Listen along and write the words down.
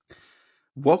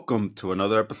Welcome to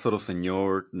another episode of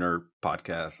Senor Nerd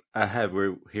Podcast. I have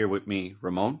here with me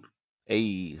Ramon,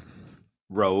 Hey,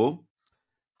 Raul,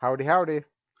 Howdy, howdy.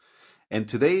 and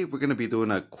today we're going to be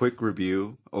doing a quick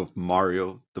review of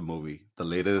Mario the movie, the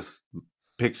latest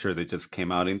picture that just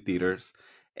came out in theaters.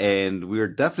 And we are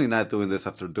definitely not doing this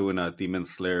after doing a Demon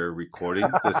Slayer recording.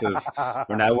 This is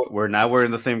we're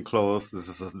in the same clothes. This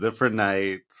is a different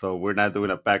night, so we're not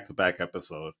doing a back to back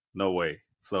episode. No way.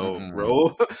 So mm-mm.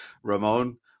 Raul,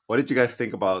 Ramon, what did you guys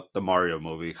think about the Mario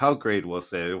movie? How great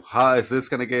was it? How is this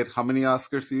gonna get? How many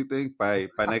Oscars do you think by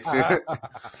next year?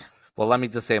 Well, let me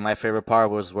just say my favorite part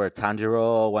was where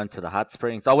Tanjiro went to the hot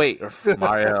springs. Oh wait,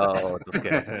 Mario. Just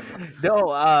kidding.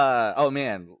 No, oh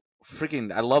man,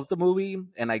 freaking! I love the movie,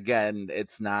 and again,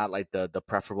 it's not like the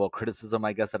preferable criticism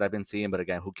I guess that I've been seeing. But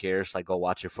again, who cares? Like, go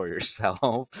watch it for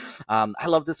yourself. I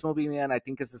love this movie, man. I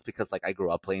think it's just because like I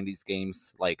grew up playing these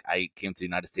games. Like I came to the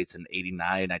United States in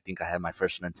 '89. I think I had my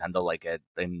first Nintendo like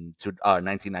in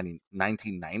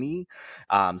 1990.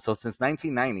 So since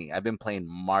 1990, I've been playing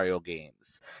Mario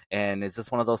games, and it's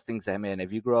just one of those things that, man,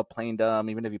 if you grew up playing them,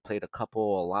 even if you played a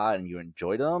couple a lot and you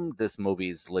enjoyed them, this movie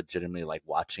is legitimately like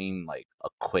watching like a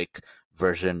quick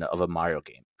version of a Mario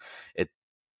game. It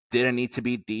didn't need to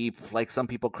be deep like some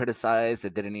people criticize.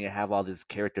 It didn't need to have all these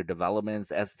character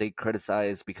developments as they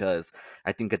criticize, because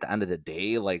I think at the end of the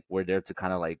day, like, we're there to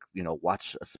kind of like,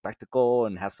 watch a spectacle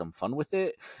and have some fun with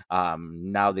it.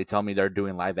 Now they tell me they're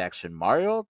doing live action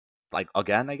Mario, like,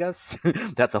 again, I guess.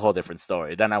 That's a whole different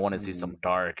story. Then I want to see some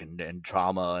dark and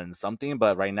trauma and something,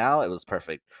 but right now it was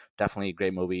perfect. Definitely a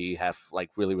great movie. Have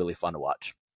like really fun to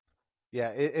watch.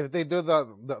 Yeah, if they do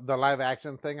the live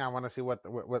action thing, I want to see what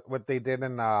they did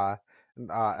in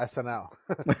SNL.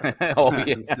 Oh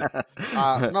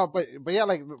yeah. No, but yeah,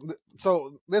 like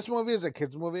so this movie is a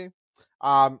kids movie,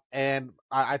 and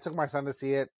I took my son to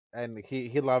see it, and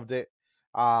he loved it.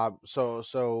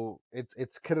 So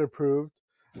it's kid approved.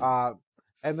 Uh,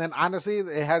 and then honestly,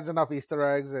 it has enough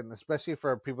Easter eggs, and especially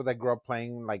for people that grew up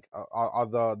playing like all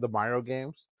the Mario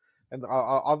games and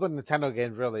all the Nintendo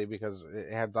games, really, because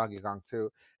it had Donkey Kong too,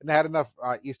 and it had enough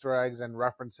Easter eggs and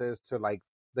references to like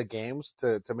the games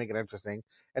to make it interesting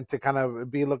and to kind of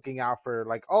be looking out for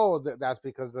like, oh, that's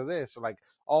because of this, or like,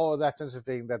 oh, that's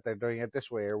interesting that they're doing it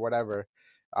this way or whatever.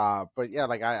 But yeah,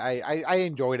 like I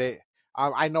enjoyed it.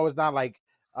 I know it's not like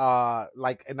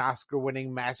an Oscar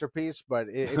winning masterpiece, but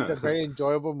it's a very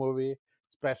enjoyable movie,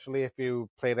 especially if you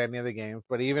played any of the games.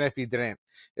 But even if you didn't,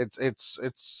 it's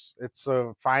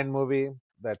a fine movie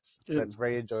that's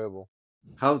very enjoyable.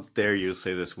 How dare you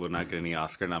say this will not get any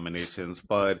Oscar nominations?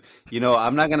 But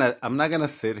I'm not gonna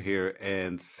sit here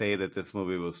and say that this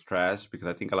movie was trash, because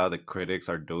I think a lot of the critics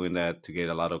are doing that to get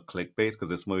a lot of clickbait. Because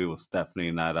this movie was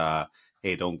definitely not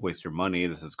hey, don't waste your money.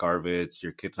 This is garbage.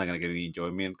 Your kid's not gonna get any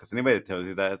enjoyment. Because anybody that tells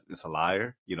you that is a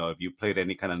liar. If you played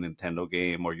any kind of Nintendo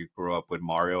game or you grew up with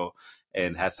Mario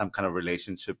and had some kind of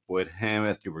relationship with him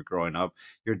as you were growing up,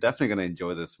 you're definitely gonna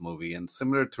enjoy this movie. And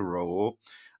similar to Raul,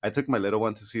 I took my little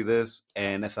one to see this,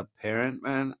 and as a parent,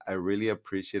 man, I really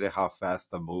appreciated how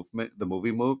fast the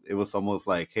movie moved. It was almost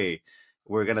like, hey,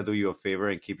 we're gonna do you a favor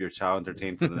and keep your child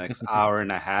entertained for the next hour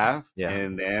and a half, Yeah.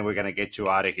 and then we're gonna get you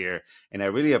out of here. And I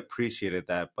really appreciated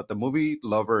that. But the movie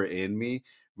lover in me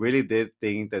really did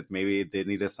think that maybe it did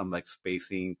needed some like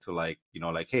spacing to like,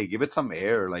 like, hey, give it some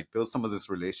air, like build some of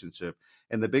this relationship.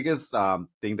 And the biggest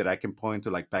thing that I can point to,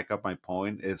 like, back up my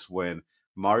point, is when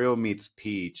Mario meets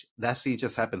Peach. That scene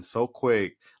just happened so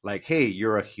quick. Like, hey,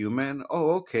 you're a human.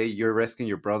 Oh, okay. You're rescuing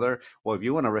your brother. Well, if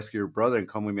you want to rescue your brother and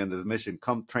come with me on this mission,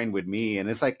 come train with me. And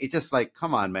it's like, it just like,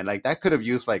 come on, man. Like, that could have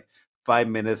used like 5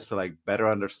 minutes to like better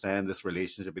understand this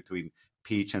relationship between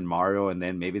Peach and Mario. And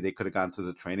then maybe they could have gone to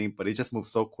the training, but it just moved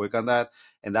so quick on that.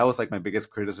 And that was like my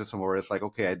biggest criticism, where it's like,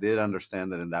 okay, I did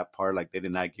understand that in that part, like, they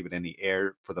did not give it any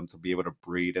air for them to be able to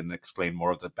breathe and explain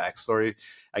more of the backstory.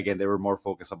 Again, they were more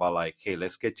focused about like, hey,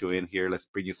 let's get you in here, let's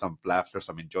bring you some laughter,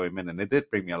 some enjoyment, and it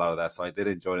did bring me a lot of that. So I did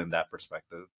enjoy it in that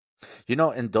perspective.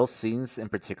 In those scenes in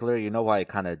particular, why it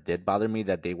kind of did bother me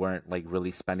that they weren't like really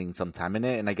spending some time in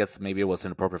it. And I guess maybe it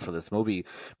wasn't appropriate for this movie,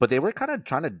 but they were kind of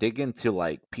trying to dig into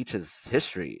like Peach's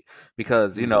history,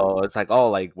 because, it's like, oh,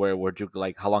 like, where'd you,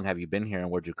 like, how long have you been here and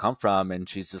where'd you come from? And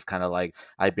she's just kind of like,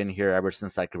 I've been here ever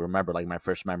since I could remember. Like, my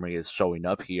first memory is showing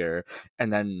up here.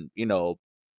 And then,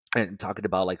 and talking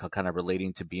about like how kind of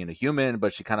relating to being a human,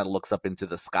 but she kind of looks up into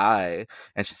the sky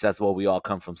and she says, well, we all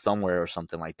come from somewhere or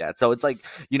something like that. So it's like,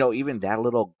 even that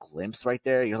little glimpse right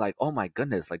there, you're like, oh my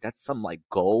goodness, like that's some like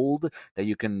gold that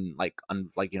you can like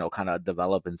like kind of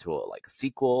develop into like a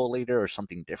sequel later or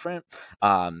something different.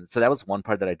 So that was one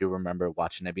part that I do remember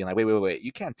watching it being like, wait,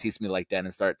 you can't tease me like that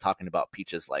and start talking about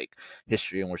Peach's like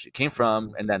history and where she came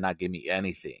from Mhm. and then not give me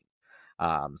anything.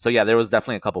 So yeah, there was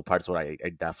definitely a couple parts where I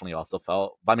definitely also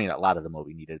felt. I mean, a lot of the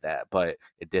movie needed that, but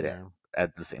it didn't Yeah.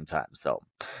 at the same time. So,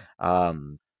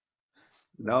 um,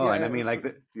 No, and I Yeah. mean, like,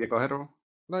 yeah, go ahead, Ro.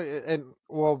 No, and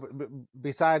well,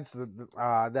 besides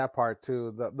that part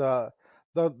too, the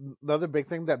other big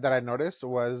thing that I noticed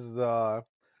was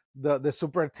the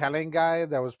super Italian guy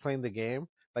that was playing the game,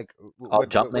 like oh,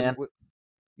 Jumpman.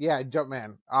 yeah,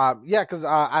 Jumpman. Yeah, because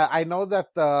I know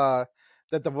that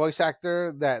the voice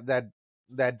actor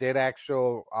that did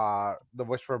actual the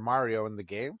voice for Mario in the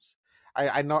games.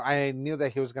 I knew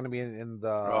that he was going to be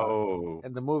Oh,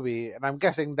 in the movie, and I'm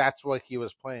guessing that's what he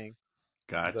was playing.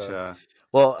 The gotcha.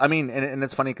 Well, I mean, and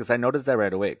it's funny because I noticed that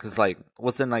right away. Because like,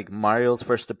 wasn't like Mario's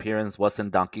first appearance was in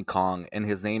Donkey Kong, and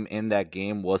his name in that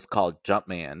game was called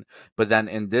Jumpman. But then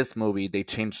in this movie, they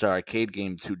changed the arcade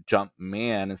game to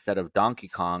Jumpman instead of Donkey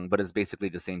Kong. But it's basically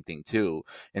the same thing too.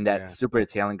 And that Yeah, super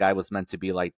Italian guy was meant to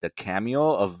be like the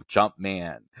cameo of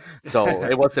Jumpman. So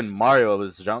it wasn't Mario; it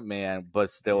was Jumpman. But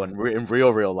still, yeah, in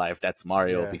real life, that's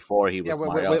Mario yeah, before he yeah. was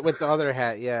Mario. With the other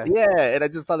hat, yeah, Yeah, and I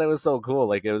just thought that was so cool.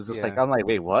 Like it was just like yeah. I'm like,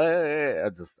 wait, what?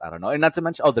 I don't know. And not to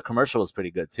mention, oh, the commercial was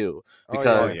pretty good too. Oh Oh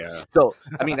yeah. Because yeah. so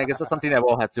I mean, I guess that's something that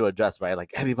we'll have to address, right?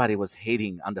 Like everybody was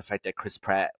hating on the fact that Chris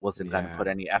Pratt wasn't going to Yeah. put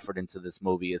any effort into this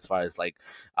movie as far as like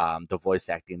the voice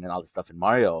acting and all the stuff in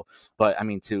Mario. But I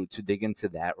mean, to dig into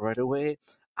that right away.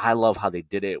 I love how they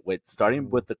did it with starting Mhm.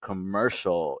 with the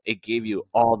commercial. It gave you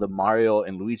all the Mario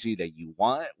and Luigi that you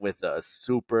want with a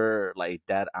super like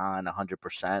dead on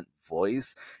 100%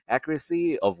 voice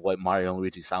accuracy of what Mario and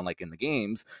Luigi sound like in the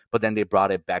games, but then they brought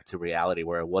it back to reality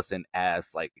where it wasn't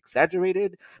as like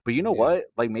exaggerated. But you know Yeah. what?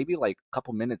 Like maybe like a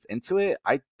couple minutes into it,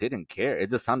 I didn't care. It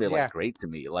just sounded like Yeah. great to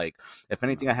me. Like if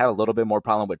anything, No. I had a little bit more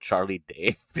problem with Charlie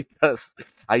Day because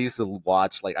I used to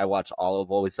watch like I watched all of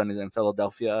Always Sunny in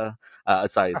Philadelphia.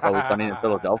 Sorry, it's Always Sunny in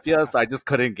Philadelphia. So I just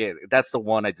couldn't get. That's the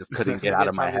one I just couldn't get Couldn't out get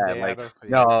of my Charlie head. Day out Like of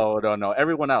yeah. no.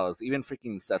 Everyone else, even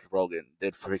freaking Seth Rogen,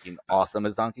 did freaking awesome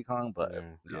as Donkey Kong, but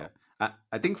Yeah. Yeah.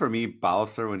 I think for me,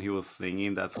 Bowser, when he was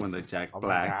singing, that's when the Jack Oh my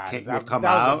Black god, would come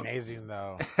that was out. amazing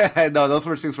though. No, those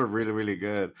were scenes were really, really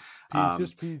good. Peaches, Um,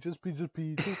 peaches, peaches, peaches,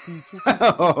 peaches, peaches.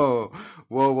 oh,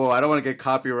 whoa! I don't want to get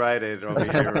copyrighted over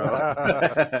here,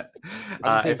 bro.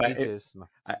 I'm just saying If peaches. No.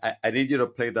 I need you to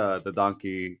play the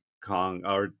Donkey Kong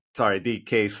or sorry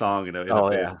DK song in a oh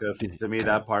bit yeah. because to me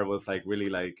that part was like really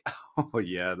like oh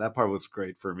yeah, that part was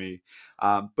great for me.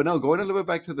 But no, going a little bit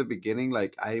back to the beginning,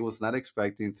 like I was not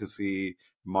expecting to see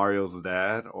Mario's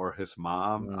dad or his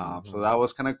mom, so Mhm. that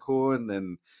was kind of cool. And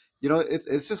then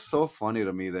it's just so funny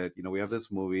to me that we have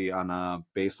this movie on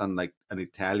based on like an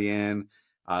Italian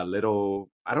little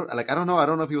I don't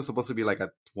know if he was supposed to be like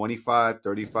a 25,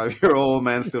 35-year old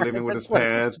man still living with his That's what.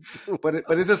 parents,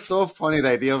 but it's just so funny the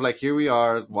idea of like here we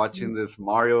are watching this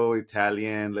Mario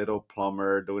Italian little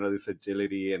plumber doing all this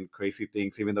agility and crazy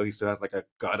things even though he still has like a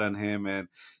gut on him. And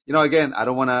again,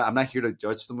 I'm not here to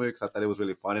judge the movie because I thought it was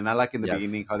really fun. And I like in the Yes.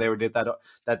 beginning how they did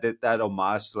that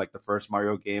homage to like the first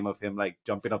Mario game of him like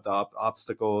jumping up the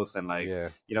obstacles and like Yeah.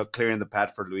 clearing the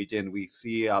path for Luigi. And we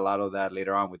see a lot of that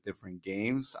later on with different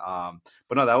games.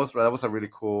 But no, that was a really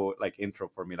cool like intro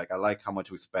for me. Like I like how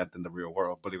much we spent in the real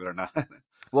world, believe it or not.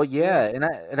 Well, Yeah. yeah,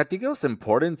 and I think it was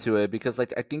important to it because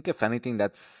like I think if anything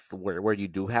that's where you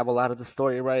do have a lot of the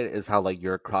story, right, is how like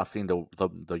you're crossing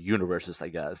the universes, I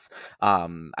guess.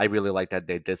 I really like that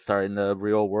they did start in the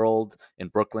real world in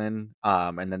Brooklyn,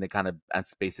 and then they kind of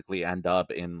basically end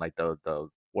up in like the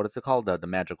what is it called, the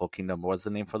magical kingdom. What's the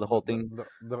name for the whole thing?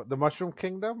 The Mushroom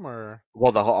Kingdom or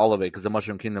Well, all of it, because the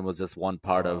Mushroom Kingdom was just one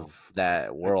part oh of that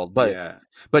Uh, world. yeah.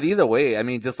 But either way, I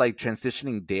mean, just like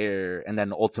transitioning there and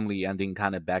then ultimately ending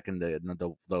kind of back in the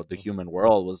human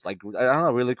world was like I don't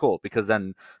know, really cool. Because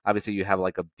then obviously you have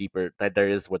like a deeper that there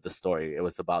is with the story. It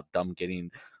was about them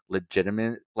getting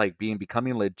legitimate, like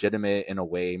becoming legitimate in a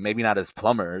way, maybe not as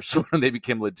plumbers when they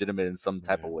became legitimate in some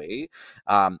type of yeah. way.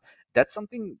 Um, that's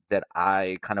something that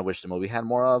I kind of wish the movie had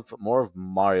more of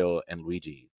Mario and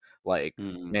Luigi. Like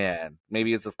Mm. man,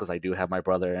 maybe it's just because I do have my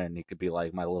brother and he could be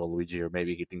like my little Luigi, or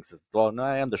maybe he thinks it's well, no,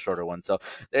 I am the shorter one. So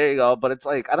there you go. But it's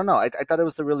like I don't know. I thought it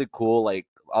was a really cool like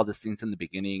all the scenes in the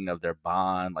beginning of their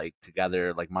bond, like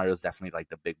together, like Mario's definitely like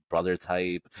the big brother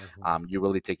type. Mhm. You're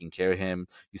really taking care of him.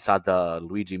 You saw the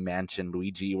Luigi Mansion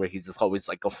Luigi where he's just always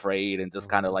like afraid and just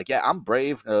kind of Mhm. like, yeah, I'm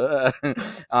brave.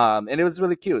 And it was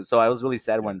really cute. So I was really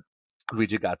sad Yeah. when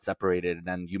Luigi got separated and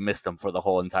then you missed him for the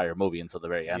whole entire movie until the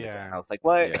very end again. Yeah. I was like,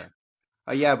 what? Yeah.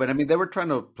 Yeah, but I mean, they were trying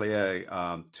to play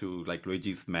to like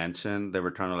Luigi's Mansion. They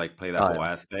were trying to like play that Oh whole yeah,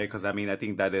 aspect because I mean, I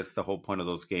think that is the whole point of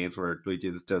those games where Luigi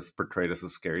is just portrayed as a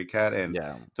scary cat. And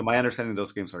yeah. to my understanding,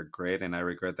 those games are great, and I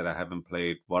regret that I haven't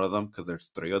played one of them because there's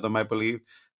three of them, I believe.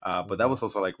 But that Mhm. was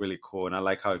also like really cool, and I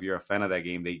like how if you're a fan of that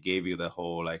game, they gave you the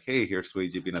whole like, hey, here's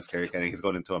Luigi being a scary cat, and he's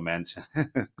going into a mansion.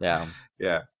 Yeah.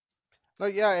 Yeah. No,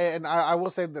 yeah, and I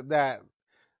will say that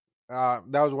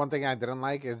was one thing I didn't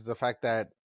like is the fact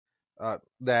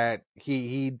that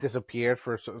he disappeared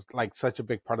for like such a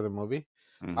big part of the movie,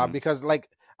 Hmm. because like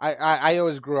I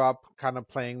always grew up kind of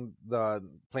playing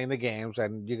the games,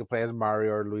 and you could play as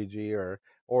Mario or Luigi, or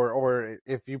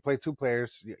if you play two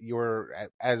players, you were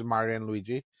as Mario and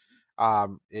Luigi,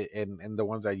 in the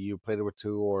ones that you played it with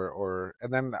two, or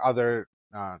and then other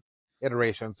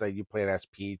iterations that you played as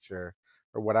Peach or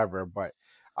whatever. But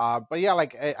yeah,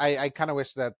 like I kind of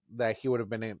wish that he would have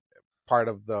been part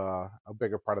of a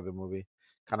bigger part of the movie,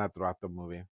 kind of throughout the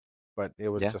movie, but it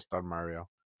was Yeah. just on Mario.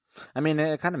 I mean,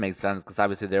 it kind of makes sense because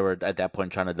obviously they were at that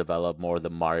point trying to develop more of the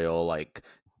Mario, like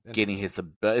getting Intimate, his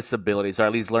abilities, or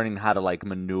at least learning how to like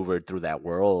maneuver through that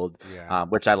world. yeah.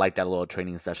 Which I like that little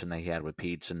training session that he had with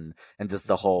Peach, and just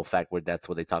the Mhm. whole fact where that's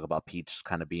where they talk about Peach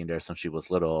kind of being there since she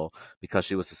was little because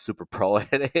she was a super pro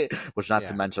at it. Which not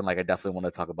to Yeah. mention, like I definitely want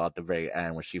to talk about the very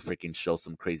end when she freaking shows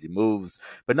some crazy moves.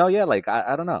 But no, yeah, like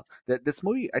I don't know. This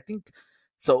movie, I think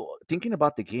so thinking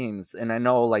about the games, and I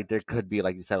know like there could be,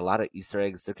 like you said, a lot of Easter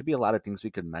eggs. There could be a lot of things we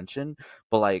could mention,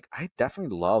 but like I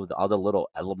definitely loved all the little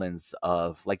elements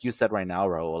of, like you said right now,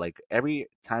 Ro. Like every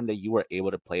time that you were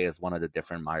able to play as one of the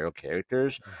different Mario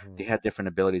characters, Hmm. they had different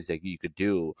abilities that you could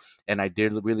do. And I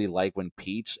did really like when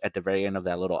Peach at the very end of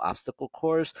that little obstacle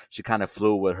course, she kind of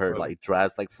flew with her Well, like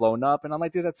dress like flown up, and I'm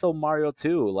like, dude, that's so Mario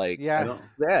too. Like Yeah. no.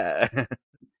 that's yeah,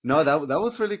 No, that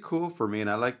was really cool for me, and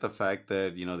I like the fact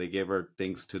that they gave her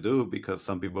things to do because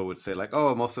some Hmm. people would say like,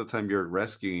 "Oh, most of the time you're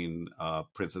rescuing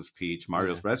Princess Peach, Yeah.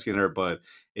 Mario's rescuing her," but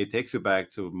it takes you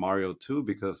back to Mario 2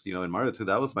 because in Mario 2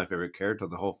 that was my favorite character.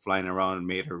 The whole flying around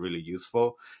made her really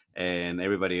useful, and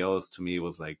everybody else to me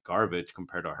was like garbage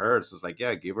compared to her. So it's like,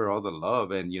 yeah, give her all the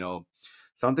love, and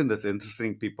something that's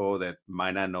interesting. People that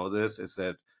might not know this is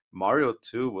that Mario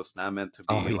 2 was not meant to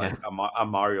oh be yeah, like a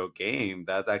Mario game.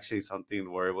 That's actually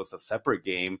something where it was a separate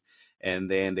game. And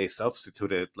then they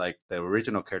substituted like the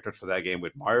original characters for that game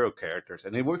with Mario characters.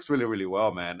 And it works really, really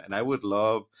well, man. And I would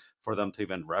love for them to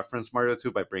even reference Mario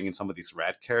 2 by bringing some of these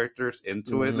rat characters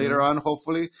into it later hmm on,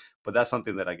 hopefully. But that's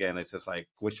something that, again, it's just like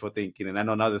wishful thinking. And I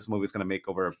know now this movie is going to make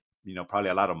over, probably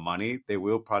a lot of money. They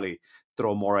will probably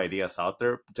throw more ideas out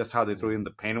there. Just how they threw in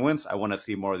the Penguins, I want to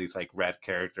see more of these like red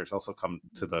characters also come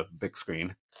to the big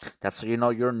screen. that's you're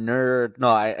a nerd. No,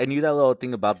 I knew that little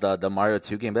thing about the Mario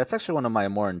 2 game. But that's actually one of my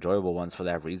more enjoyable ones for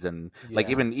that reason. Like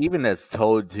Yeah. even as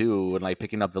Toad too, and like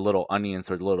picking up the little onions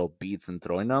or the little beets and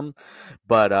throwing them.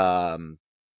 But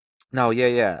no, yeah,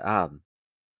 yeah.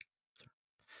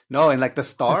 No, and like the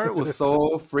star was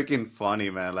so freaking funny,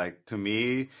 man. Like to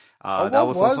me, Oh, that what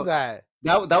was was also that?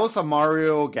 that was a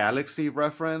Mario Galaxy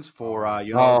reference for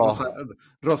Oh. Oh,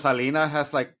 Rosalina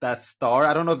has like that star.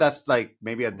 I don't know if that's like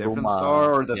maybe a different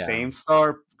star Ruma, or the yeah. same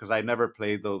star because I never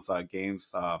played those games,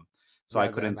 so I Yeah,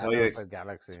 couldn't then I tell you. never played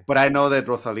Galaxy. But I know that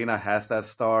Rosalina has that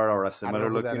star or a I don't know similar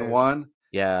who that looking is. one.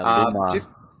 Yeah, She's Luma.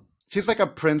 she's like a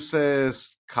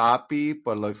princess copy,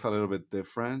 but looks a little bit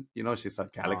different. She's a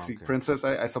Oh, galaxy okay. princess,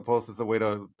 I suppose is the way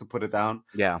to put it down.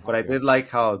 Yeah. But I Okay. did like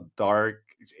how dark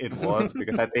it was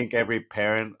because I think every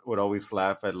parent would always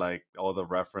laugh at like all the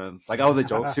reference, like all the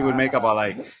jokes she would make about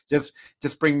like just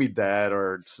bring me dad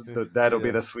or the dad will be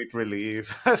Yeah. the sweet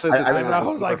relief. So I, it just I I it was know. I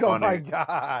just was super like, oh my funny.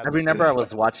 I god. remember I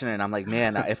was watching it and I'm like,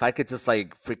 man, if I could just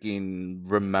like freaking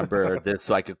remember this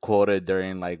so I could quote it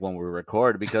during like when we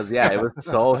record, because yeah, it was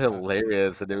so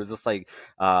hilarious and it was just like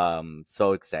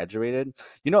so exaggerated.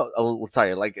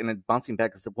 Sorry, like, and then bouncing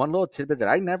back is one little tidbit that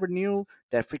I never knew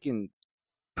that freaking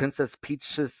Princess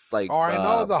Peach's like Oh, I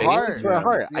know the bangs heart. for a Yeah.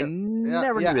 heart. I Yeah, yeah,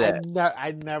 never yeah. knew that.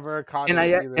 I never caught And it I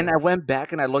either. went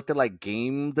back and I looked at like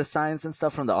game designs and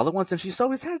stuff from the other ones, and she's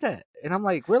always had that. And I'm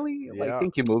like, really? Like, Yeah,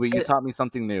 thank you, movie. You Eh, taught me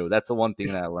something new. That's the one thing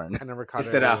Is that I learned. I never caught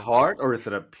is it it a either. heart or is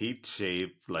it a peach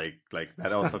shape? Like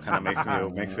that also kind of makes you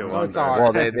No, it's a wonder.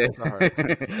 Well, heart. they It's a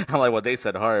heart. I'm like, well, they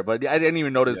said her, but I didn't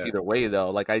even notice Yeah. either way though.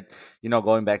 Like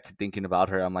going back to thinking about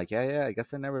her, I'm like, yeah, I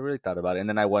guess I never really thought about it. And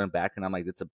then I went back and I'm like,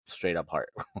 it's a straight up heart.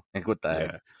 Like, what the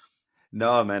heck? Yeah.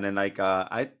 No, man, and like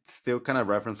I still kind of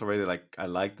reference already. Like I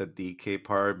like the DK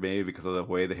part, maybe because of the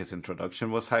way that his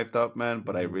introduction was hyped up, man.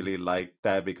 But I Mhm. really like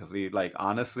that because like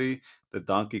honestly, the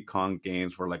Donkey Kong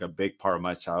games were like a big part of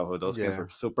my childhood. Those games Yeah. were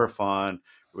super fun,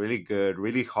 really good,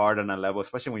 really hard on a level,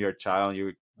 especially when you're a child and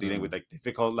you're dealing with Mm. like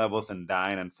difficult levels and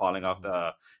dying and falling off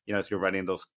Mhm. as you're running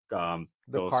The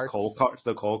those coal carts. carts,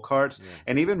 the coal carts, Yeah.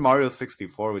 and even Mario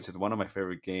 64, which is one of my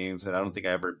favorite games, and I don't Mhm. think I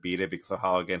ever beat it because of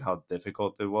how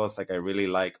difficult it was. Like I really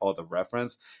like all the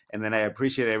reference, and then I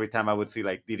appreciate it every time I would see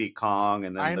like Diddy Kong,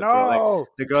 and then I know.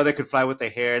 the girl that could fly with the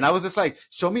hair, and I was just like,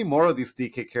 show me more of these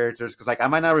DK characters because like I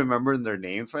might not remember their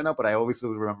names right now, but I always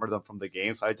do remember them from the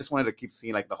game. So I just wanted to keep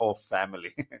seeing like the whole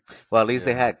family. Well, at least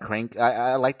they Yeah. had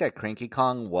I like that Cranky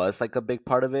Kong was like a big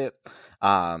part of it,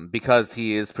 because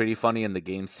he is pretty funny in the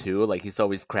games too. Like he's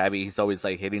always crabby, he's always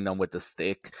like hitting them with the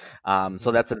stick. So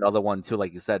Mhm. that's another one too.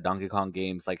 Like you said, Donkey Kong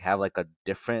games like have like a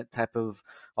different type of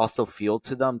also feel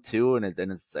to them too, and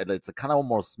it's a kind of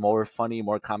almost more funny,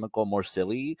 more comical, more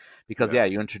silly because Yeah,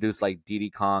 yeah, you introduce like Diddy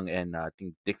Kong and I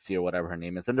think Dixie or whatever her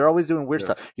name is, and they're always doing weird yeah,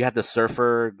 stuff. You had the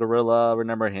surfer gorilla,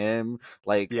 remember him?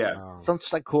 Like yeah. Oh.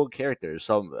 such like cool characters.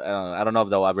 So I don't know if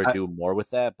they'll ever I, do more with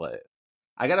that, but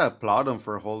I gotta applaud them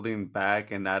for holding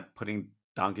back and not putting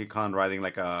Donkey Kong riding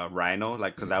like a rhino,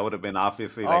 like because that would have been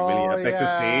obviously like really Oh epic to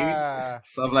see. yeah.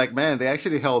 So I'm like, man, they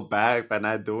actually held back by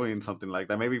not doing something like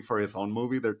that. Maybe for his own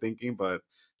movie, they're thinking, but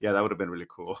yeah, that would have been really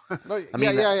cool. No, I yeah,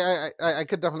 mean, yeah, I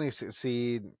could definitely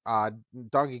see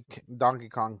Donkey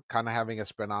Kong kind of having a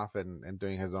spinoff and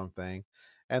doing his own thing,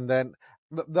 and then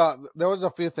there was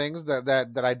a few things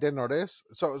that I did notice.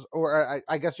 So, or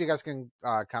I guess you guys can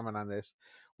comment on this.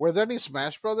 Were there any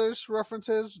Smash Brothers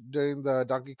references during the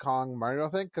Donkey Kong Mario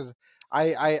thing? Because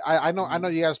I know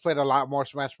you guys played a lot more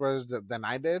Smash Brothers than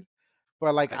I did,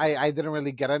 but like I, I didn't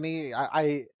really get any.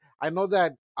 I know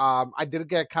that I did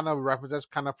get kind of references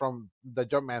kind of from the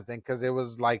Jumpman thing because it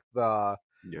was like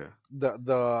yeah,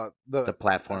 the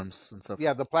platforms and stuff.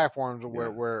 yeah, the platforms yeah.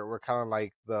 were kind of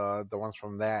like the ones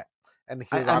from that, and he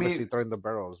was I obviously mean, throwing the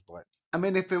barrels, but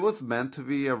if it was meant to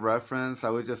be a reference, I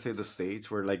would just say the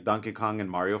stage where like Donkey Kong and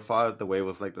Mario fought, the way it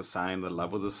was like the sign, the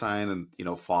level design,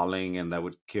 and falling, and that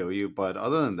would kill you. But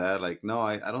other than that, like no,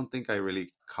 I don't think I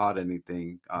really caught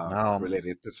anything No,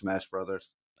 related to Smash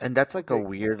Brothers. and that's like a okay,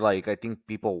 weird like I think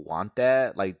people want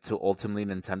that like to ultimately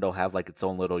Nintendo have like its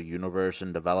own little universe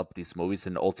and develop these movies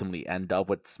and ultimately end up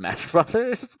with Smash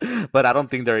Brothers. But I don't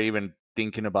think they're even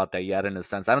thinking about that yet. In a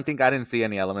sense, I didn't see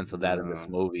any elements of that in this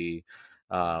No. movie.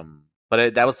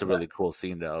 But that was a But really cool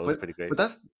scene though. It was but pretty great. but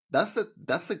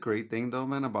that's the great thing though,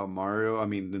 man, about Mario. I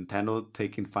mean, Nintendo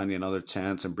taking finding another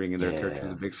chance and bringing their character to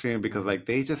the Yeah. big screen because mhm. like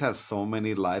they just have so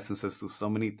many licenses to so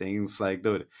many things. Like,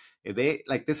 dude, if they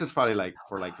like this is probably like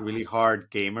for like really hard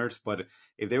gamers, but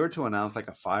if they were to announce like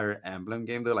a Fire Emblem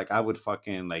game, though, like I would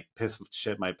fucking like piss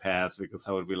shit my pants because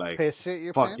I would be like, Piss shit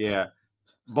your fuck pants. yeah.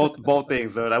 Both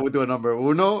things, dude. I would do a number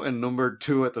uno and number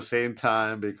two at the same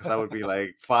time because I would be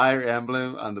like Fire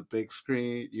Emblem on the big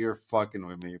screen. You're fucking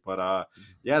with me, but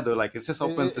yeah, dude. Like it just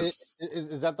opens this.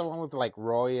 Is that the one with like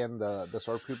Roy and the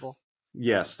sword people?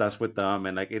 Yes, that's with them,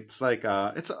 and like it's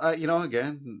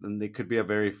again, and it could be a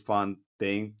very fun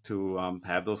thing to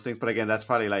have those things, but again, that's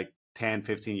probably like 10,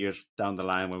 15 years down the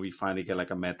line when we finally get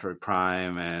like a Metroid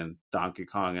Prime and Donkey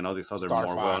Kong and all these other Star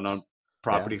more well-known Fox.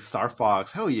 Yeah. properties. Star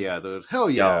Fox, hell yeah, dude, hell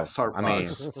yeah, Yo, Star I mean,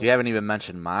 Fox. you haven't even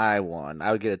mentioned my one.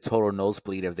 I would get a total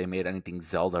nosebleed if they made anything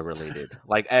Zelda related.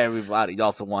 Like everybody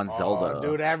also wants Oh, Zelda,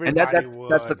 dude, and everybody that's a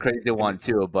would. crazy And one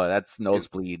too. But that's is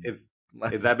nosebleed. is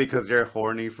is that because you're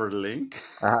horny for Link?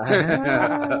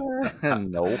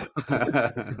 No,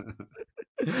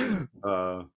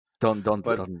 uh, but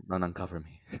don't uncover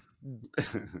me.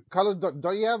 Carlos,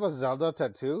 don't you have a Zelda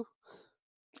tattoo?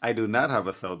 I do not have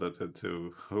a Zelda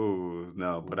tattoo. Ooh,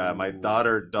 no, but my Ooh,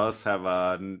 daughter does have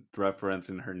a reference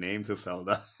in her name to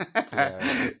Zelda.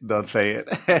 yeah. Don't say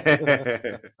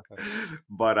it.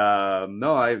 But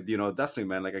no, I definitely,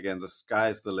 man. Like again, the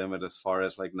sky's the limit as far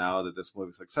as like now that this movie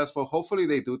is successful. Hopefully,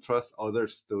 they do trust other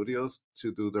studios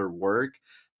to do their work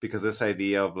because this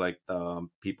idea of like the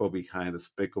people behind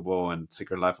Despicable and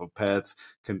Secret Life of Pets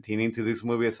continuing to these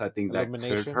movies, I think that could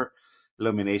Illumination. hurt.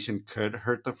 Illumination could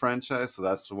hurt the franchise. So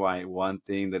that's why one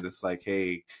thing that it's like,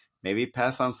 hey, maybe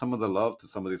pass on some of the love to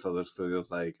some of these other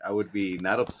studios. Like I would be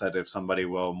not upset if somebody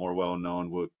more well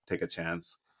known would take a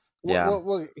chance. Yeah.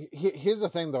 Here's the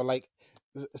thing though. Like,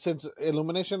 since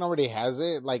Illumination already has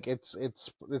it, like it's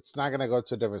not gonna go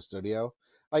to a different studio.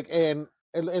 Like, and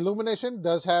Illumination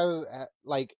does have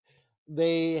like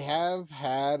they have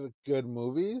had good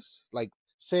movies. Like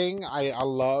Sing, I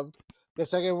loved. The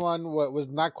second one was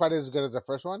not quite as good as the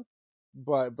first one,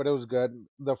 but it was good.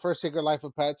 The first Secret Life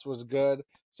of Pets was good.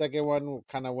 Second one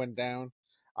kind of went down.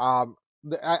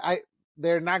 I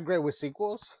they're not great with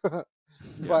sequels,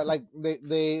 but like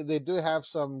they do have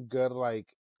some good like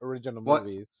original What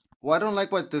movies. Well, I don't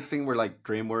like what this thing where like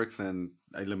DreamWorks and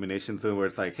Illumination do, where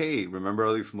it's like, hey, remember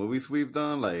all these movies we've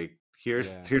done? Like,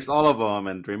 Yeah. here's all of them,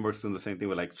 and DreamWorks doing the same thing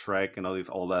with like Trek and all these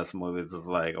old ass movies. It's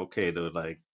like, okay, dude,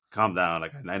 like, calm down.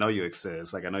 Like, I know you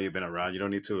exist. Like, I know you've been around. You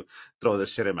don't need to throw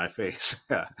this shit in my face.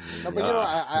 No, but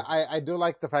uh, I do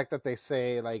like the fact that they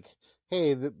say like,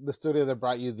 "Hey, the studio that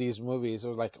brought you these movies." It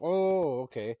was like, "Oh,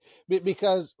 okay,"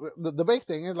 because the big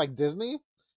thing is like Disney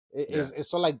yeah, is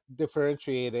so like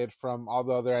differentiated from all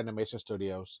the other animation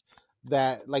studios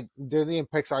that like Disney and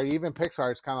Pixar, even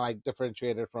Pixar is kind of like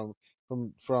differentiated from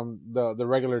the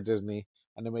regular Disney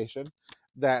animation.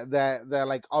 That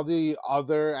like all the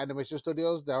other animation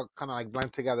studios, they'll kind of like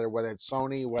blend together. Whether it's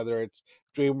Sony, whether it's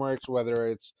DreamWorks, whether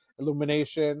it's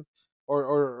Illumination, or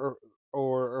or or,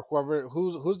 or whoever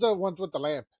who's the ones with the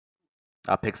lamp.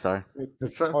 Pixar.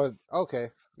 it's a, Oh,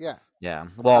 okay, yeah. Yeah.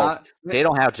 Well, uh, they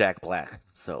don't have Jack Black,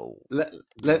 so let,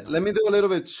 No. let me do a little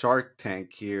bit Shark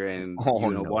Tank here, and oh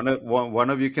no. one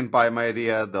of you can buy my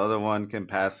idea, the other one can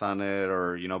pass on it,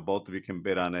 or both of you can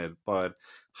bid on it. But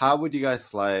how would you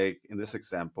guys like, in this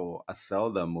example, a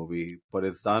Zelda movie, but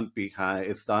it's done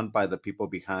by the people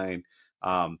behind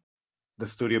um the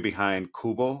studio behind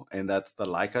Kubo, and that's the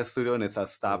Laika studio, and it's a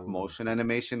stop Ooh, motion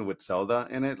animation with Zelda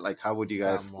in it. Like, how would you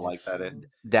stop guys like that? motion.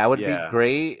 That would be Yeah.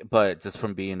 great, but just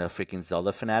from being a freaking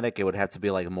Zelda fanatic, it would have to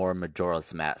be like more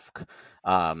Majora's Mask.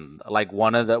 Like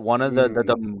one of the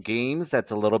Mm, games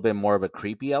that's a little bit more of a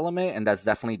creepy element, and that's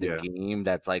definitely the yeah. game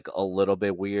that's like a little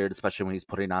bit weird, especially when he's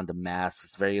putting on the mask.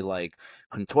 It's very like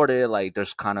contorted, like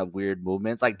there's kind of weird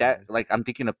movements like that. Mhm. Like I'm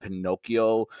thinking of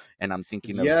Pinocchio, and I'm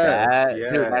thinking of Yes, that.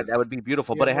 Dude, that yes. would be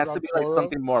beautiful, but it Guillermo has to del be like Toro.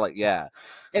 something more like yeah.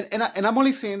 And I'm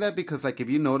only saying that because, like, if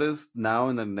you notice now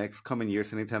in the next coming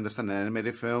years, anytime there's an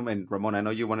animated film, and Ramon, I know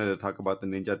you wanted to talk about the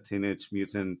Ninja Teenage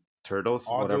Mutant Turtles,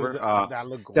 Oh, dude, whatever. that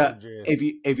looked That gorgeous.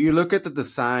 if you look at the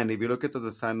design, if you look at the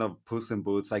design of Puss in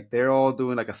Boots, like they're all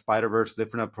doing like a Spider Verse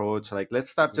different approach. Like, let's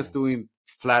stop Yeah. just doing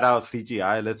flat out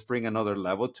CGI. Let's bring another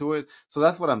level to it. So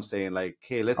that's what I'm saying. Like,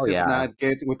 hey, let's Oh just yeah. not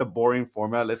get with the boring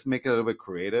formula. Let's make it a little bit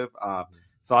creative. Mhm.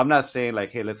 So I'm not saying like,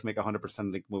 hey, let's make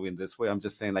 100% Link movie in this way. I'm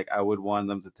just saying like I would want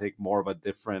them to take more of a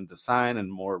different design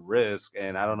and more risk.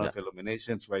 And I don't know Yeah. if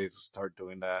Illumination's ready to start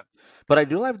doing that. But I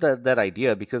do like that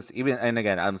idea because even and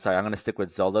again, I'm sorry, I'm gonna stick with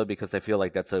Zelda because I feel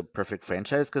like that's a perfect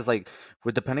franchise. Because like,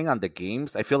 with depending on the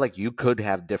games, I feel like you could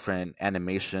have different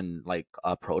animation like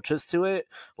approaches to it.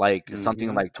 Like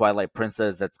something Mm-hmm. like Twilight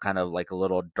Princess, that's kind of like a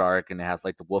little dark and it has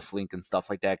like the Wolf Link and stuff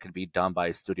like that. Could be done by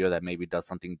a studio that maybe does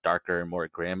something darker and more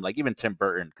grim. Like even Tim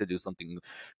Burton could do something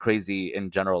crazy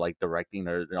in general, like directing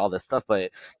or and all this stuff.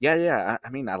 But yeah, I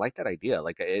mean, I like that idea.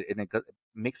 Like it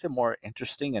makes it more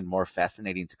interesting and more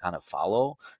fascinating to kind of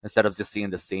follow instead of just seeing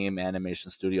the same animation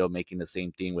studio making the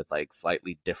same thing with like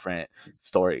slightly different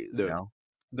stories, you Dude, know?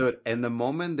 dude, and the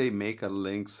moment they make a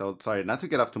Link, so sorry, not to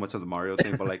get off too much of the Mario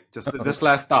thing, but like just this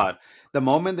last thought. The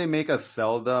moment they make a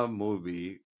Zelda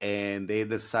movie and they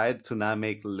decide to not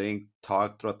make Link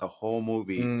talk throughout the whole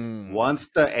movie, Mm. once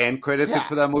the end credits hit Yeah,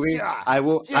 for that movie, yeah, I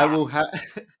yeah. will have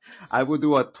I will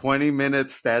do a 20-minute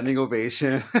standing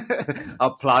ovation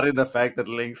applauding the fact that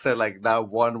Link said like not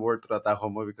one word throughout that whole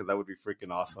movie because that would be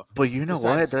freaking awesome. But you know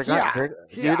what? Besides, yeah,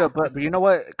 You yeah. know, but you know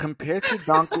what? Compared to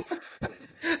Donkey,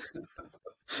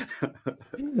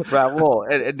 Bravo,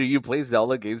 and do you play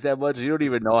Zelda games that much? You don't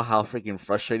even know how freaking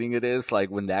frustrating it is. Like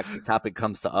when that topic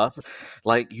comes up,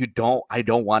 like I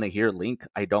don't want to hear Link.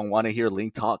 I don't want to hear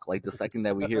Link talk. Like the second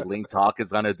that we hear Link talk,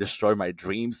 it's gonna destroy my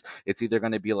dreams. It's either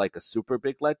gonna be like a super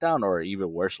big letdown or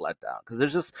even worse letdown. Because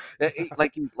there's just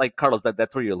like Carlos,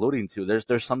 that's what you're alluding to.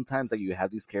 There's sometimes that you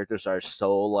have these characters that are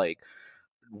so like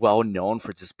well known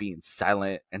for just being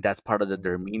silent, and that's part of the Mhm.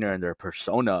 demeanor and their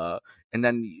persona. And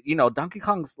then Donkey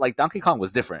Kong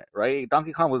was different, right?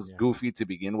 Donkey Kong was Yeah. goofy to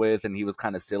begin with, and he was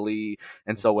kind of silly.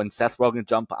 And so when Seth Rogen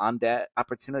jumped on that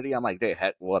opportunity, I'm like, hey,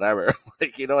 heck, whatever.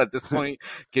 Like, at this point,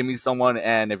 give me someone,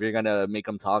 and if you're gonna make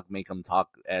them talk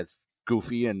as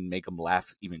goofy and make him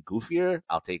laugh even goofier,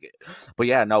 I'll take it. But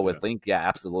yeah, no, Yeah. with Link, yeah,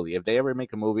 absolutely. If they ever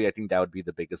make a movie, I think that would be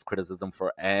the biggest criticism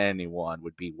for anyone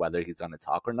would be whether he's gonna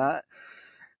talk or not.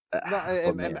 No,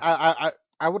 But and man,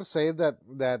 I would say that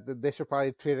they should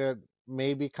probably treat it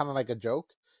maybe kind of like a joke,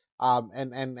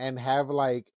 and have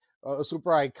like a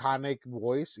super iconic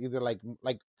voice, either like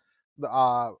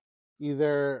the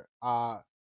either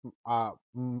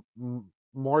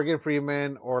Morgan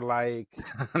Freeman, or like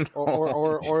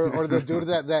or the dude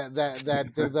that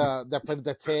did that played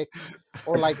the Tick,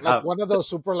 or like Uh, one of those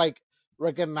super like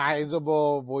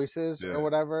recognizable voices or yeah.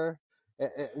 whatever,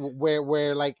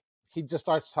 where like he just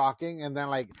starts talking, and then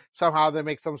like somehow they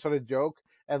make some sort of joke,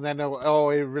 and then it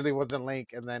really wasn't Link,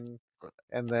 and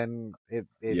then it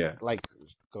Yeah. like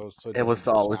goes to a it was different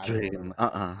all a persona or dream. whatever.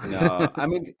 No, I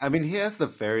mean, he has the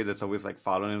fairy that's always like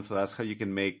following him, so that's how you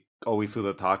can make always do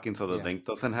the talking, so the Yeah, Link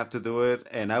doesn't have to do it.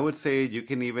 And I would say you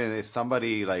can even if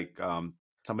somebody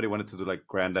somebody wanted to do like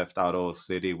Grand Theft Auto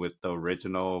City with the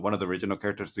original one of the original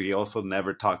characters, so he also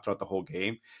never talked throughout the whole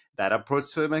game. That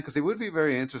approach to it, man, because it would be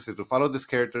very interesting to follow this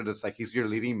character that's like he's your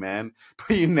leading man,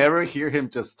 but you never hear him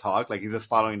just talk, like he's just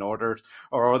following orders,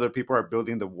 or other people are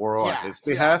building the world on yeah, his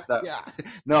yeah, behalf. That yeah.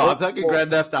 no, I'm well, talking well,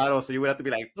 Grand Theft Auto, so you would have to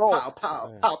be like no. pow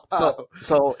pow Yeah. pow So, pow.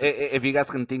 if you guys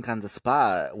can think on the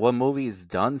spot, what movie's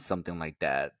done something like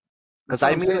that? Because That's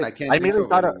what I'm saying. I can't I think immediately of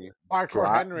thought of any. Hardcore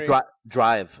Henry.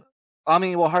 Drive. I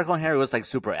mean, well, Hardcore Henry was like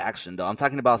super action, though. I'm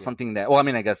talking about Yeah. something that, well, I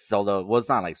mean, I guess Zelda was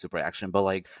not like super action, but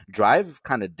like Drive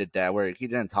kind of did that where he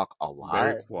didn't talk a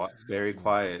lot, Very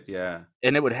quiet. Yeah,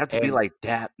 and it would have to be and like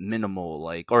that minimal,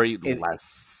 like, or and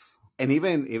less. and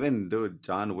even dude,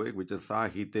 John Wick, we just saw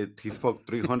he spoke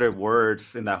 300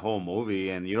 words in that whole movie,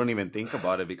 and you don't even think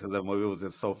about it because the movie was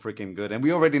just so freaking good, and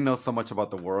we already know so much about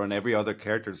the world, and every other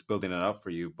character is building it up for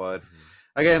you. But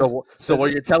again, So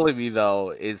what you're telling me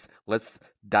though is let's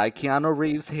dye Keanu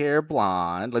Reeves' hair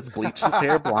blonde, let's bleach his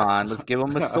hair blonde, let's give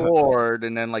him a sword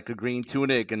and then like a green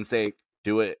tunic and say,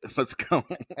 "Do it, let's go."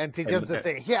 And teach him and to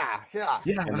say, yeah, yeah.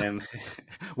 and Yeah, then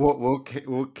we'll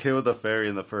kill the fairy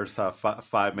in the first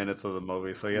 5 minutes of the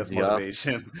movie, so he has yep,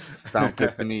 motivation. sounds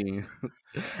good to me.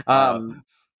 uh, um,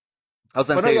 I was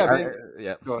gonna but no, say, yeah, man.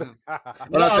 yeah. Go ahead.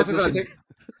 Well, No, no, I was just gonna say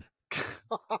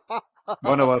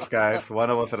one of us, guys, one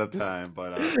of us at a time.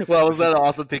 But well, I was gonna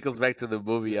also take us back to the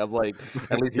movie. I'm like,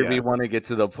 at least if we yeah, want to get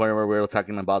to the point where we were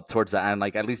talking about towards the end,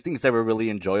 like at least things that were really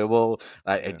enjoyable.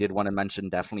 I Yeah. did want to mention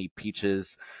definitely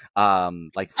Peach's,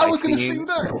 like I fight was gonna scene. say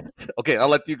that. Okay, I'll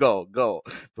let you go.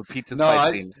 But Peach's No, fight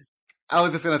scene. I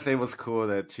was just gonna say it was cool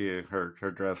that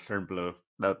her dress turned blue.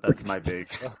 That's my big.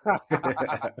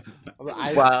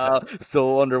 Wow,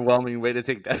 so underwhelming way to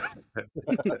take that.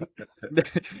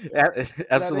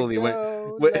 Let it Absolutely. go,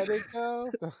 When, let it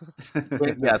go.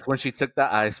 yes, when she took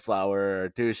the ice flower,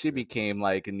 dude, she became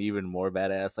like an even more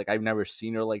badass. Like I've never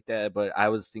seen her like that, but I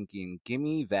was thinking, give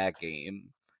me that game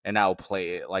and I'll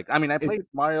play it. Like I mean, I is played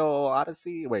Mario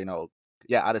Odyssey. Wait, no,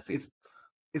 yeah, Odyssey. is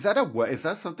is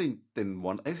that something in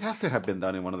one? It has to have been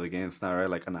done in one of the games now, right?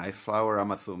 Like an ice flower.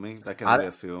 I'm assuming. I can only Od-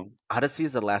 assume. Odyssey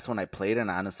is the last one I played, and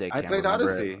honestly, I I can't played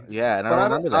remember it. Odyssey, Yeah, and I but don't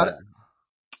remember that.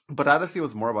 but Odyssey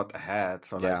was more about the hat.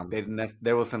 So like Yeah.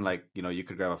 there wasn't like you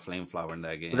could grab a flame flower in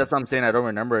that But that's game. what I'm saying. I don't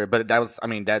remember it, but that was. I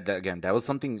mean, that again, that was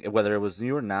something. Whether it was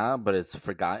new or not, but it's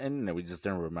forgotten and we just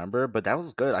didn't remember. But that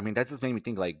was good. I mean, that just made me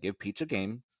think. Like, give Peach a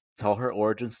game, tell her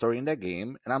origin story in that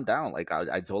game, and I'm down. Like,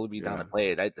 I'd totally be down to Yeah.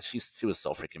 play it. She was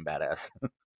so freaking badass.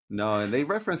 No, and they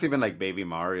reference even like Baby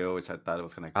Mario, which I thought it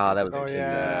was kind of Ah, cute that that was Oh they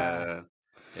did yeah. cute. that.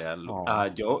 Yeah, Oh,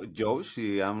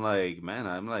 Joshi, I'm like, man,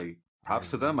 I'm like, I props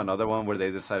to them. Another one where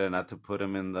they decided not to put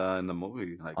him in the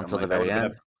movie. Like, I'm until the like, that would very have been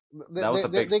end. They, they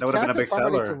they they that would have been a casted big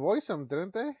somebody to seller. voice him,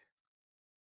 didn't they?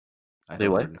 I They don't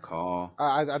what? recall.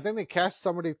 I think they cast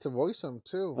somebody to voice him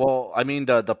too, Well, I mean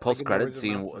the like post in the credit original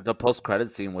scene, announcement. the post credit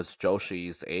scene was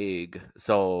Joshi's egg.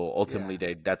 So ultimately,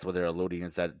 Yeah, that's what they're alluding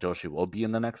is that Joshi will be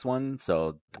in the next one.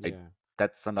 So I yeah.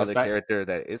 that's The another fact character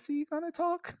that is he gonna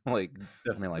talk? Like,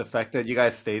 I mean, the like, fact that you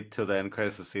guys stayed till the end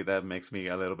credits to see that makes me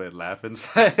a little bit laugh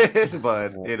inside.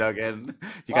 But well, again,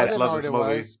 you Well, I guys didn't know love what this it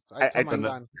movie. was. I told I my So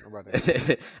no, son about it.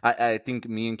 I think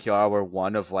me and Kiara were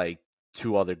one of like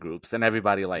two other groups, and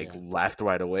everybody like Yeah. laughed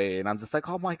right away, and I'm just like,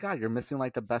 oh my god, you're missing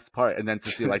like the best part. And then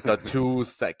to see like the 2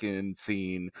 second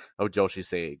scene of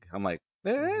Joshi's egg, I'm like,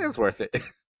 Hmm. it's worth it.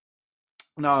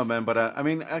 no, man, but I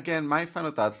mean, again, my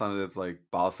final thoughts on it is like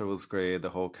Bowser was great, the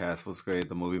whole cast was great,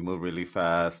 the movie moved really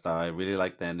fast. I really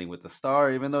liked the ending with the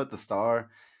star, even though the star,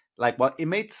 like, what it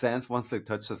made sense once they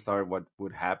touched the star, what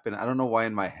would happen. I don't know why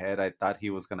in my head I thought he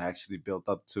was gonna actually build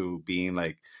up to being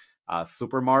like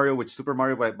Super Mario, which Super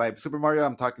Mario by Super Mario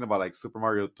I'm talking about like Super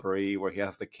Mario 3 where he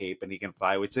has the cape and he can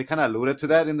fly, which they kind of alluded to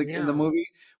that in the Yeah, movie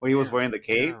where he was yeah, wearing the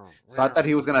cape. yeah, So yeah. I thought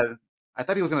he was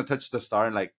gonna touch the star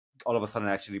and like all of a sudden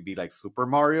actually be like Super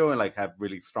Mario and like have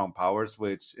really strong powers,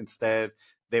 which instead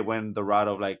they went the route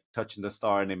of like touching the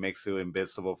star and it makes you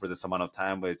invisible for this amount of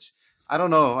time, which I don't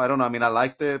know. I don't know. I mean, I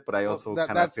liked it, but I Well, also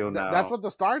kind of feel that's now. what the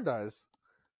star does.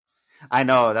 I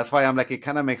know that's why I'm like it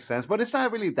kind of makes sense, but it's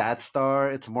not really that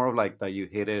star. It's more of like that you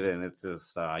hit it and it's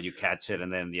just you catch it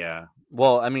and then yeah,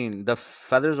 Well, I mean, the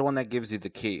feather's the one that gives you the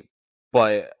cape,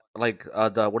 but like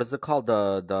the what is it called,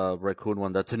 the raccoon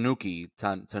one, the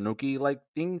tanuki like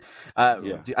thing.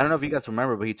 yeah. I don't know if you guys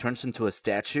remember, but he turns into a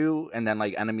statue, and then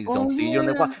like enemies don't Oh see you, and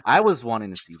they fall. yeah, I was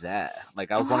wanting to see that.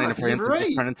 Like I was wanting for you're him to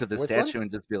just right. turn into the Which one? statue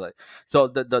and just be like. So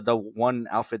the one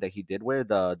outfit that he did wear,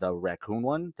 the raccoon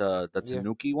one, the Yeah.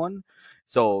 tanuki one.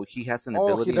 So he has an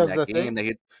Oh, he ability in does that the game thing. that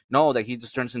he no that he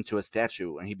just turns into a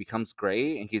statue and he becomes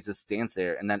gray and he just stands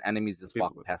there and then enemies just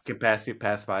walk People past can him.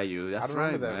 pass by you. I That's don't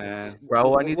remember right, that. man.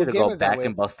 Bro, I need you What to game go is that back with?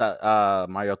 and bust out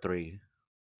Mario 3.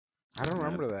 I don't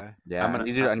Man, remember that. Yeah, I'm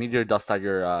I need you to dust out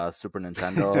your Super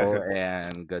Nintendo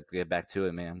and get back to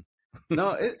it, man.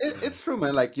 No, it's true,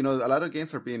 man. Like, a lot of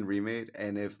games are being remade,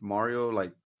 and if Mario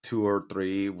like 2 or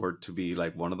 3 were to be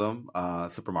like one of them,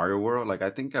 Super Mario World, like I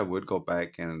think I would go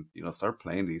back and start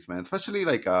playing these, man. Especially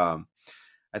like I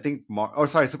think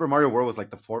Super Mario World was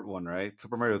like the fourth one, right?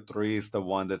 Super Mario 3 is the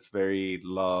one that's very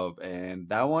loved, and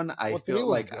that one I Well, three feel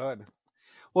was like good.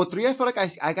 well, 3 I feel like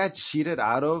I got cheated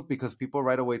out of because people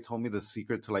right away told me the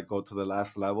secret to like go to the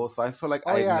last level. So I feel like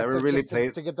Oh I've yeah, never really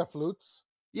played. to get the flutes.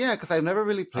 Yeah, because I've never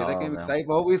really played that Oh game because no. I've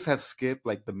always have skipped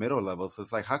like the middle level. So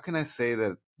it's like, how can I say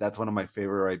that that's one of my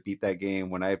favorite or I beat that game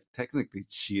when I've technically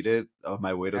cheated on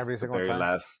my way to Every the single very time.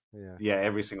 last? Yeah. Yeah,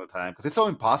 every single time because it's so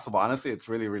impossible. Honestly, it's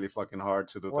really, really fucking hard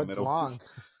to do the Well, it's middle ones. long,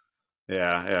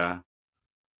 Yeah, yeah.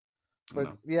 You but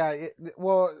know. yeah.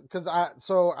 Well, because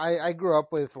I grew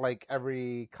up with like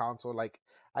every console. Like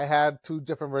I had two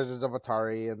different versions of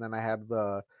Atari, and then I had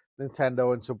the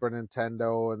Nintendo and Super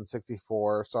Nintendo and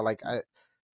 64. So like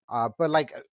but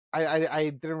like I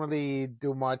didn't really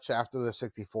do much after the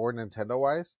 64 Nintendo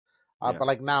wise. Yeah. But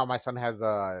like now my son has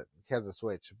a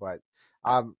Switch. But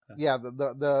Uh, yeah,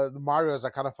 the Mario's I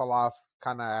kind of fell off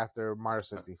kind of after Mario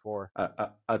uh, 64.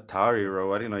 Atari,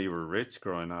 bro. I didn't know you were rich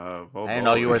growing up. Oh I didn't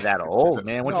know you boy. were that old,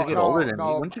 man. Once you get older than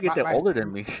me, No. once you get that older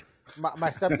than me. My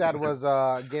stepdad was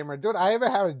a gamer, dude. I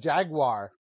even had a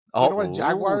Jaguar. You know what a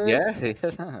Oh, ooh, Jaguar is? yeah,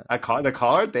 yeah. The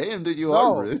car? Damn, dude, you are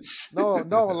No, rich.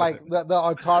 no, like the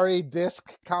Atari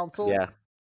disc console. Yeah.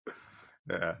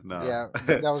 Yeah, no. Yeah,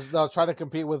 that was trying to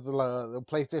compete with the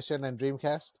PlayStation and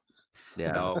Dreamcast.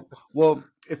 Yeah. No. Well,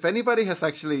 if anybody has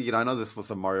actually, I know this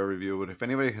was a Mario review, but if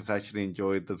anybody has actually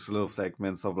enjoyed this little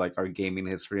segments of like our gaming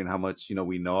history and how much,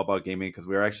 we know about gaming, because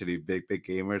we're actually big, big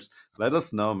gamers, let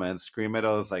us know, man. Scream at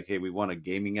us like, hey, we want a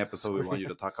gaming episode. We want you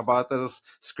to talk about this.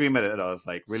 Scream it at us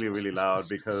like really, really loud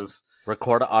because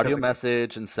Record an audio because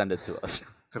message and send it to us.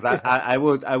 because I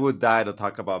would die to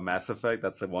talk about Mass Effect.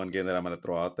 That's the one game that I'm gonna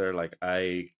throw out there. Like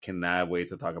I cannot wait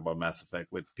to talk about Mass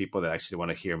Effect with people that actually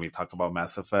want to hear me talk about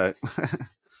Mass Effect.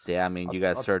 Yeah, I mean, you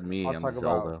guys heard me. I'll I'm talk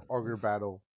about Zelda. Ogre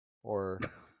Battle or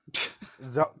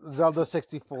Zelda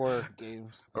 64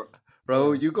 games.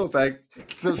 Bro, Yeah. you go back.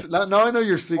 Now I know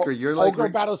your secret. You're like, Ogre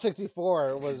Battle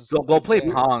 64 was Go play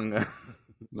yeah. Pong.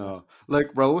 no,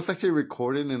 like bro was actually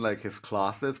recording in like his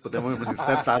closets, but then when he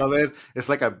steps out of it, it's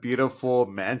like a beautiful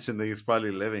mansion that he's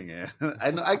probably living in.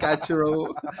 I know, I got you,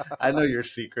 bro. I know your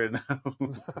secret now.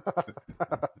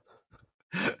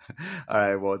 All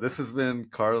right, well, this has been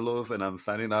Carlos, and I'm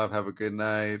signing off. Have a good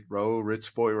night, Ro,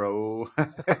 rich boy, Ro.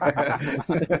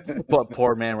 But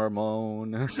poor man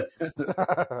Ramon. All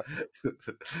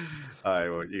right,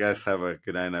 well, you guys have a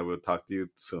good night, and I will talk to you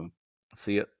soon.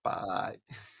 See ya. Bye.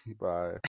 Bye.